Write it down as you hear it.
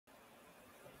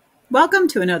Welcome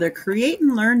to another Create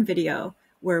and Learn video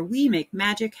where we make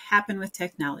magic happen with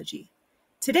technology.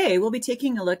 Today we'll be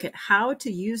taking a look at how to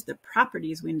use the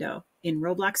Properties window in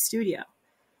ROBLOX Studio.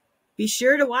 Be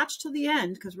sure to watch till the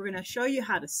end because we're going to show you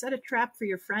how to set a trap for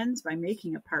your friends by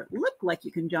making a part look like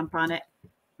you can jump on it,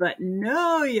 but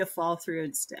no, you fall through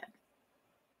instead.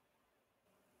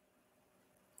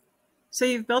 So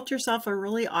you've built yourself a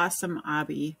really awesome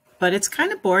obby, but it's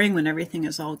kind of boring when everything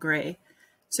is all gray.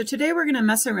 So today we're going to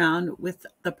mess around with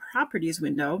the Properties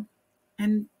window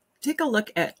and take a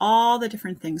look at all the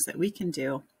different things that we can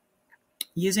do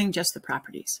using just the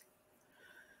properties.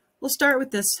 We'll start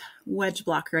with this wedge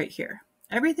block right here.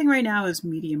 Everything right now is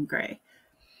medium gray.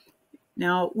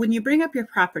 Now, when you bring up your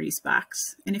properties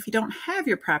box, and if you don't have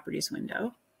your properties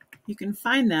window, you can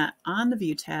find that on the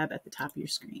View tab at the top of your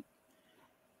screen.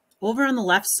 Over on the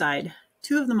left side,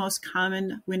 two of the most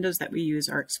common windows that we use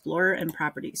are Explorer and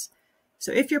Properties.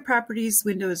 So if your Properties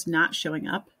window is not showing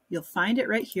up, you'll find it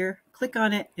right here, click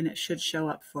on it, and it should show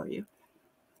up for you.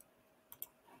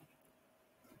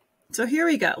 So here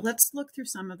we go. Let's look through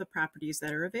some of the properties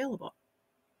that are available.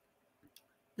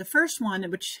 The first one,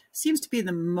 which seems to be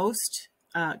the most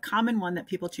common one that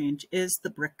people change, is the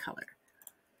brick color.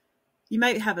 You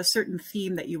might have a certain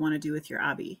theme that you want to do with your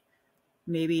obby.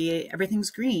 Maybe everything's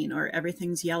green or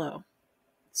everything's yellow.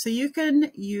 So you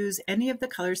can use any of the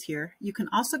colors here. You can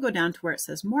also go down to where it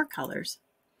says More Colors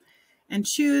and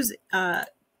choose a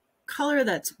color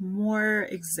that's more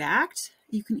exact.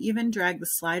 You can even drag the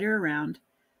slider around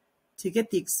to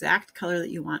get the exact color that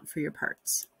you want for your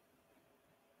parts.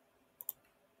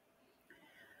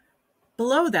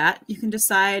 Below that, you can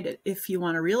decide if you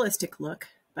want a realistic look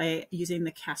by using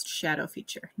the Cast Shadow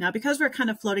feature. Now, because we're kind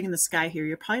of floating in the sky here,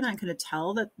 you're probably not going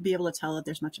to be able to tell that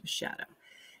there's much of a shadow.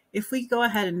 If we go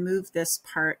ahead and move this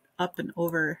part up and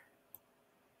over,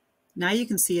 now you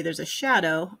can see there's a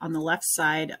shadow on the left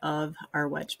side of our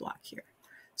wedge block here.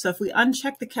 So if we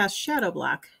uncheck the Cast Shadow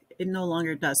block, it no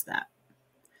longer does that.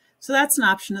 So that's an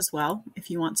option as well if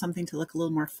you want something to look a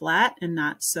little more flat and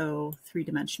not so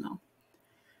three-dimensional.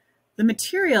 The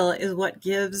material is what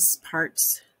gives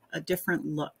parts a different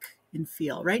look and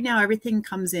feel. Right now, everything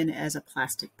comes in as a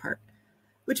plastic part,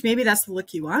 which maybe that's the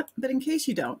look you want, but in case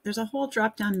you don't, there's a whole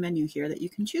drop-down menu here that you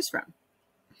can choose from.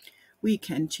 We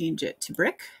can change it to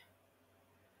brick.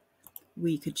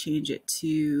 We could change it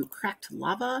to cracked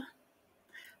lava.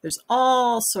 There's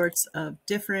all sorts of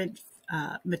different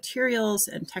materials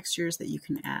and textures that you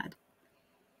can add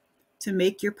to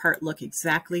make your part look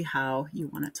exactly how you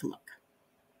want it to look.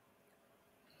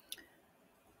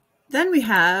 Then we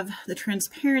have the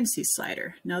transparency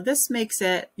slider. Now this makes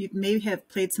it, you may have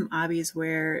played some obbies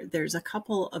where there's a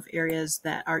couple of areas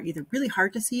that are either really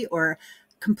hard to see or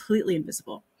completely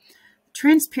invisible.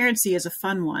 Transparency is a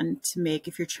fun one to make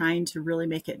if you're trying to really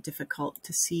make it difficult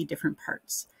to see different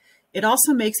parts. It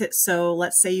also makes it so,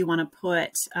 let's say you want to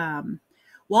put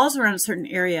walls around a certain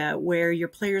area where your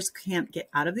players can't get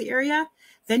out of the area,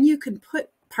 then you can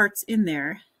put parts in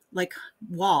there like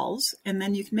walls, and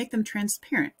then you can make them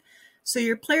transparent. So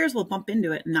your players will bump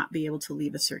into it and not be able to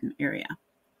leave a certain area.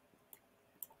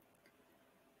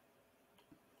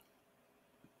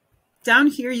 Down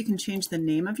here, you can change the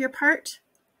name of your part.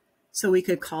 So we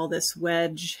could call this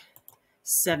wedge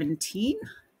 17.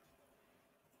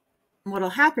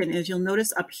 What'll happen is you'll notice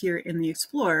up here in the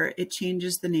Explorer, it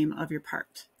changes the name of your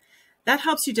part. That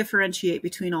helps you differentiate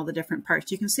between all the different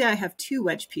parts. You can see I have two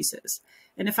wedge pieces.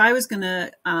 And if I was going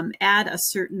to add a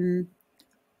certain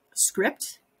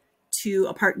script to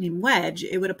a part named wedge,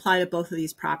 it would apply to both of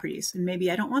these properties. And maybe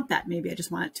I don't want that. Maybe I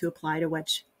just want it to apply to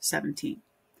wedge 17.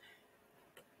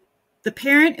 The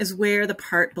parent is where the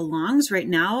part belongs. Right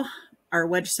now, our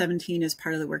wedge 17 is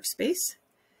part of the workspace.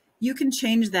 You can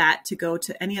change that to go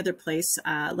to any other place.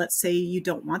 Let's say you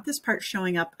don't want this part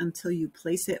showing up until you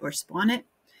place it or spawn it.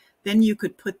 Then you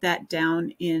could put that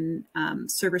down in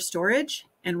server storage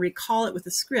and recall it with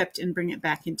a script and bring it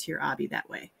back into your obby that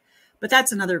way. But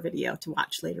that's another video to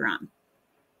watch later on.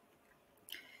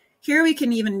 Here we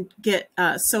can even get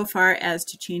so far as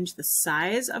to change the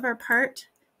size of our part.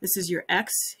 This is your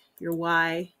X, your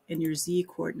Y, and your Z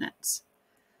coordinates.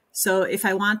 So if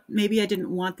I want, maybe I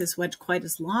didn't want this wedge quite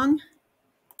as long,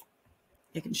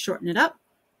 I can shorten it up.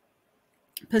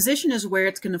 Position is where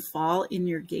it's going to fall in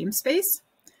your game space.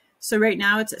 So right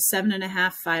now it's at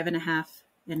 7.5, 5.5,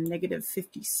 and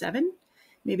 -57.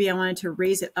 Maybe I wanted to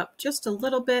raise it up just a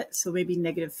little bit, so maybe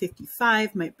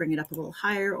 -55 might bring it up a little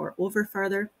higher or over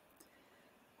farther.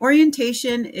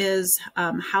 Orientation is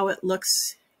how it looks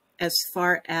as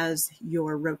far as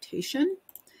your rotation.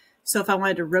 So if I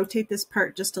wanted to rotate this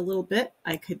part just a little bit,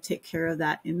 I could take care of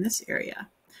that in this area.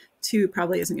 2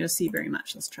 probably isn't going to see very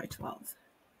much. Let's try 12.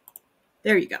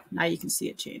 There you go. Now you can see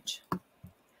it change.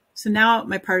 So now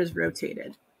my part is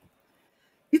rotated.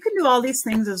 You can do all these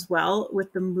things as well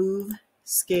with the move,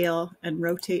 scale, and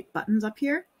rotate buttons up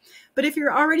here. But if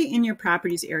you're already in your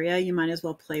properties area, you might as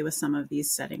well play with some of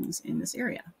these settings in this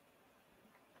area.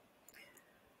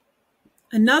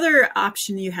 Another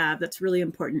option you have that's really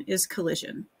important is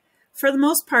collision. For the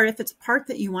most part, if it's a part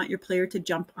that you want your player to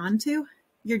jump onto,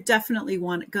 you're definitely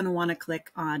going to want to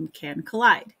click on Can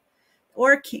Collide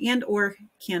or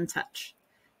Can Touch.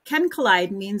 Can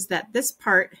Collide means that this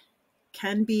part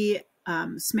can be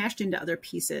smashed into other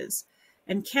pieces,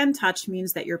 and Can Touch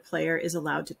means that your player is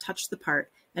allowed to touch the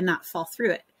part and not fall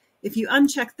through it. If you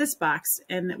uncheck this box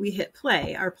and we hit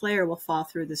play, our player will fall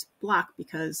through this block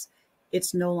because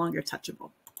it's no longer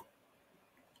touchable.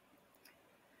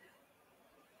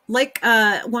 Like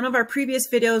one of our previous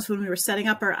videos when we were setting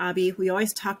up our obby, we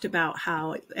always talked about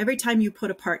how every time you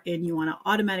put a part in, you want to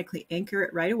automatically anchor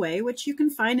it right away, which you can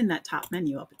find in that top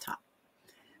menu up at top.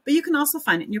 But you can also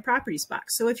find it in your properties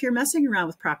box. So if you're messing around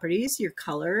with properties, your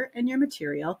color and your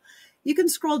material, you can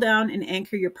scroll down and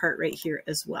anchor your part right here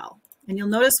as well. And you'll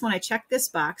notice when I check this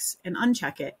box and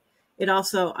uncheck it, it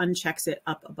also unchecks it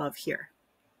up above here,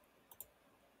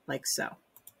 like so.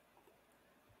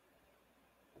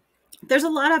 There's a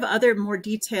lot of other more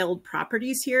detailed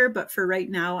properties here, but for right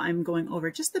now, I'm going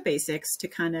over just the basics to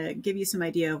kind of give you some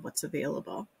idea of what's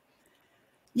available.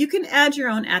 You can add your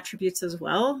own attributes as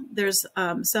well. There's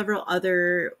several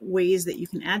other ways that you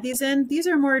can add these in. These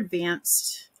are more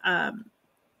advanced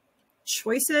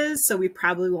choices, so we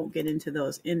probably won't get into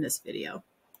those in this video.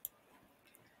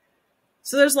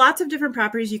 So there's lots of different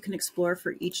properties you can explore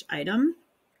for each item.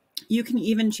 You can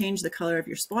even change the color of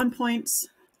your spawn points.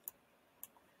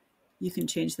 You can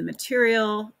change the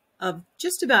material of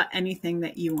just about anything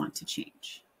that you want to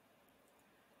change.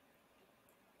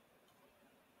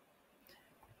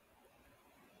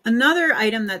 Another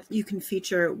item that you can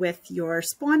feature with your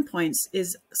spawn points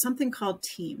is something called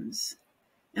teams.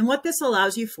 And what this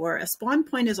allows you for, a spawn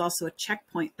point is also a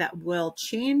checkpoint that will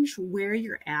change where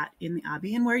you're at in the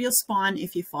obby and where you'll spawn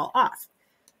if you fall off.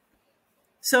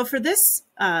 So for this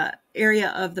area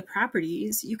of the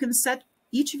properties, you can set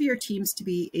each of your teams to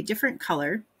be a different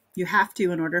color. You have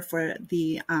to in order for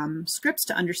the scripts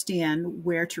to understand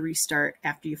where to restart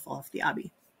after you fall off the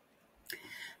obby.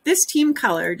 This team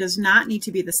color does not need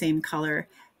to be the same color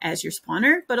as your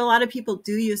spawner, but a lot of people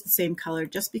do use the same color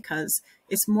just because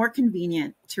it's more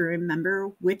convenient to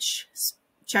remember which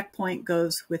checkpoint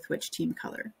goes with which team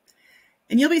color.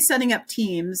 And you'll be setting up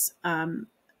teams in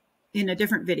a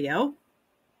different video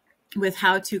with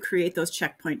how to create those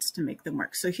checkpoints to make them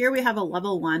work. So here we have a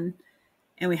level 1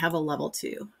 and we have a level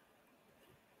 2.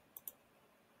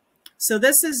 So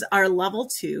this is our level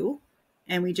 2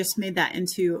 and we just made that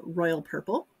into royal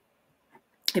purple.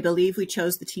 I believe we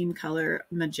chose the team color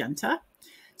magenta.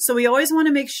 So we always want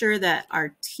to make sure that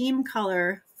our team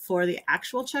color for the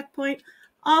actual checkpoint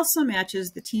also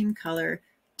matches the team color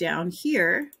down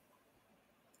here.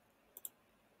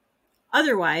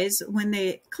 Otherwise, when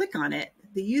they click on it,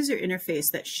 the user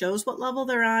interface that shows what level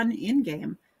they're on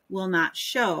in-game will not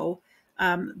show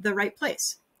the right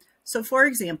place. So for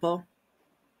example,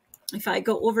 if I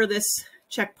go over this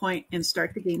checkpoint and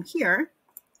start the game here,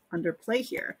 under play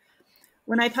here,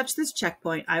 when I touch this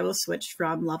checkpoint, I will switch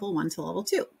from level 1 to level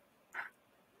 2.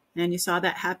 And you saw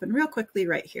that happen real quickly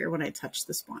right here when I touched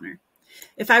the spawner.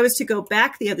 If I was to go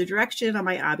back the other direction on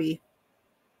my obby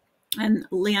and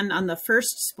land on the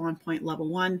first spawn point, level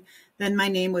 1, then my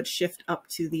name would shift up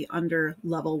to the under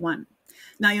level 1.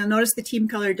 Now you'll notice the team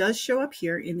color does show up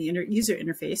here in the user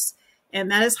interface,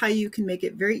 and that is how you can make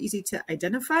it very easy to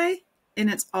identify, and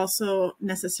it's also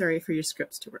necessary for your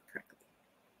scripts to work correctly.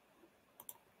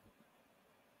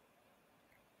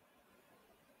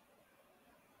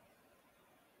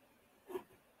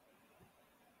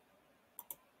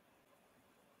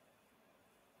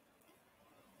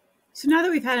 So now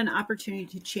that we've had an opportunity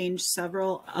to change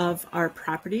several of our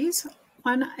properties,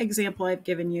 one example I've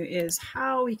given you is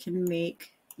how we can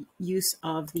make use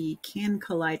of the Can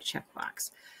Collide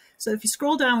checkbox. So if you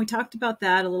scroll down, we talked about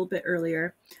that a little bit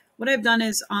earlier. What I've done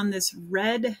is on this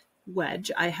red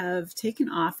wedge, I have taken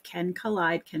off Can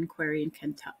Collide, Can Query, and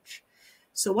Can Touch.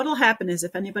 So what'll happen is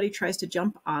if anybody tries to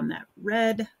jump on that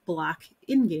red block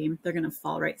in-game, they're going to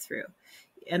fall right through.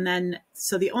 And then,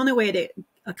 so the only way to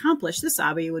accomplish this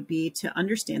obby would be to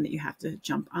understand that you have to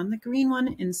jump on the green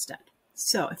one instead.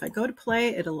 So if I go to play,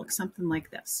 it'll look something like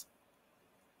this.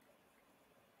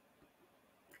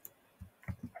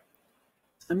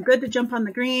 So I'm good to jump on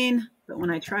the green, but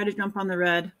when I try to jump on the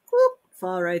red, whoop,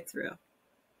 fall right through.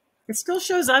 It still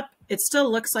shows up. It still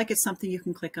looks like it's something you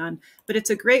can click on, but it's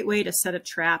a great way to set a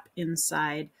trap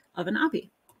inside of an obby.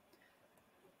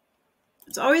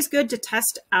 It's always good to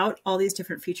test out all these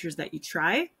different features that you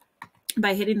try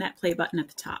by hitting that play button at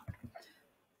the top.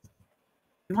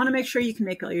 You want to make sure you can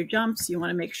make all your jumps. You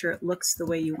want to make sure it looks the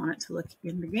way you want it to look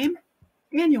in the game.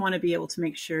 And you want to be able to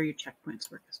make sure your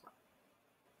checkpoints work as well.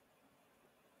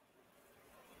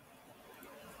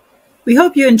 We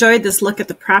hope you enjoyed this look at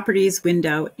the properties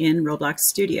window in ROBLOX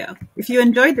Studio. If you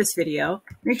enjoyed this video,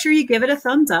 make sure you give it a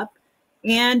thumbs up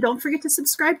and don't forget to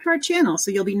subscribe to our channel so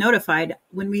you'll be notified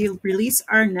when we release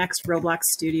our next ROBLOX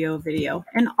Studio video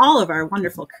and all of our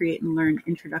wonderful Create and Learn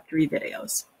introductory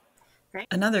videos.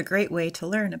 Another great way to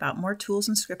learn about more tools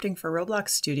and scripting for ROBLOX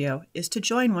Studio is to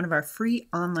join one of our free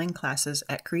online classes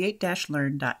at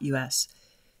create-learn.us.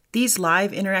 These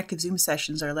live interactive Zoom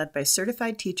sessions are led by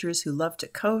certified teachers who love to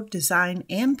code, design,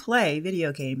 and play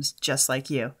video games just like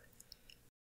you.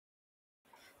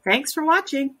 Thanks for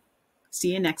watching.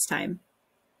 See you next time.